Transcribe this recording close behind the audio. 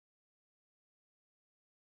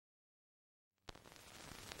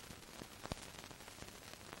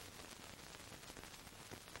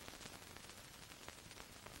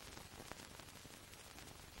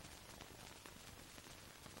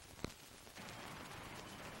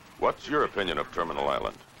What's your opinion of Terminal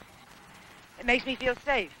Island? It makes me feel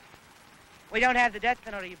safe. We don't have the death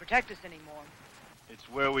penalty to protect us anymore. It's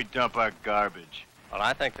where we dump our garbage. Well,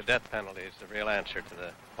 I think the death penalty is the real answer to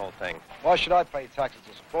the whole thing. Why should I pay taxes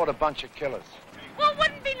to support a bunch of killers? Well,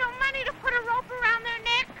 wouldn't be no money to put a rope around their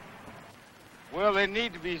neck? Well, they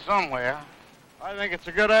need to be somewhere. I think it's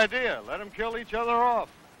a good idea. Let them kill each other off.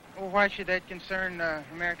 Well, why should that concern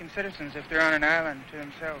American citizens if they're on an island to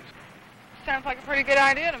themselves? Sounds like a pretty good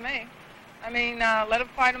idea to me. I mean, let them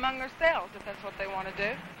fight among themselves if that's what they want to do.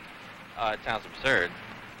 It sounds absurd.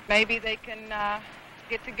 Maybe they can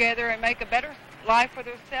get together and make a better life for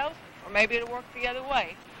themselves, or maybe it'll work the other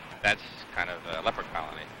way. That's kind of a leper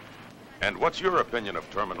colony. And what's your opinion of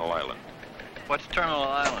Terminal Island? What's Terminal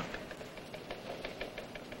Island?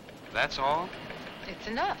 That's all? It's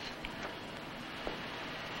enough.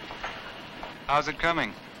 How's it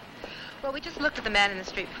coming? Well, we just looked at the man in the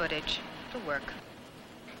street footage. It'll work.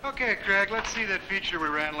 Okay, Craig, let's see that feature we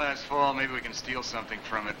ran last fall. Maybe we can steal something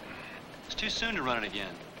from it. It's too soon to run it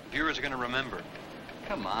again. Viewers are going to remember.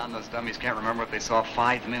 Come on, those dummies can't remember what they saw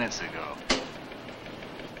 5 minutes ago.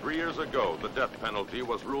 3 years ago, the death penalty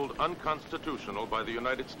was ruled unconstitutional by the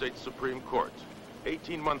United States Supreme Court.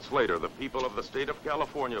 18 months later, the people of the state of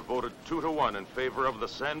California voted 2-1 in favor of the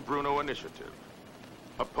San Bruno Initiative.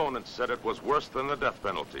 Opponents said it was worse than the death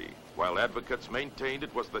penalty, while advocates maintained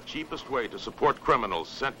it was the cheapest way to support criminals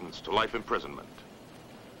sentenced to life imprisonment.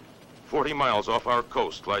 40 miles off our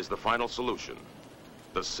coast lies the final solution,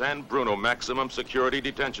 the San Bruno Maximum Security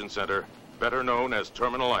Detention Center, better known as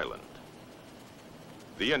Terminal Island.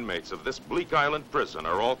 The inmates of this bleak island prison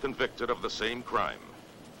are all convicted of the same crime,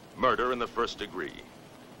 murder in the first degree.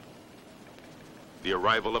 The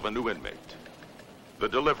arrival of a new inmate, the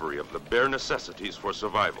delivery of the bare necessities for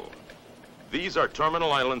survival. These are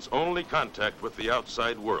Terminal Island's only contact with the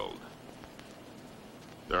outside world.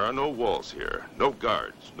 There are no walls here, no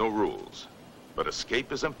guards, no rules. But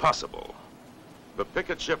escape is impossible. The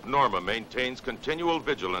picket ship Norma maintains continual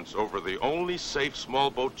vigilance over the only safe small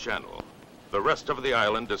boat channel. The rest of the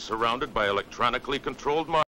island is surrounded by electronically controlled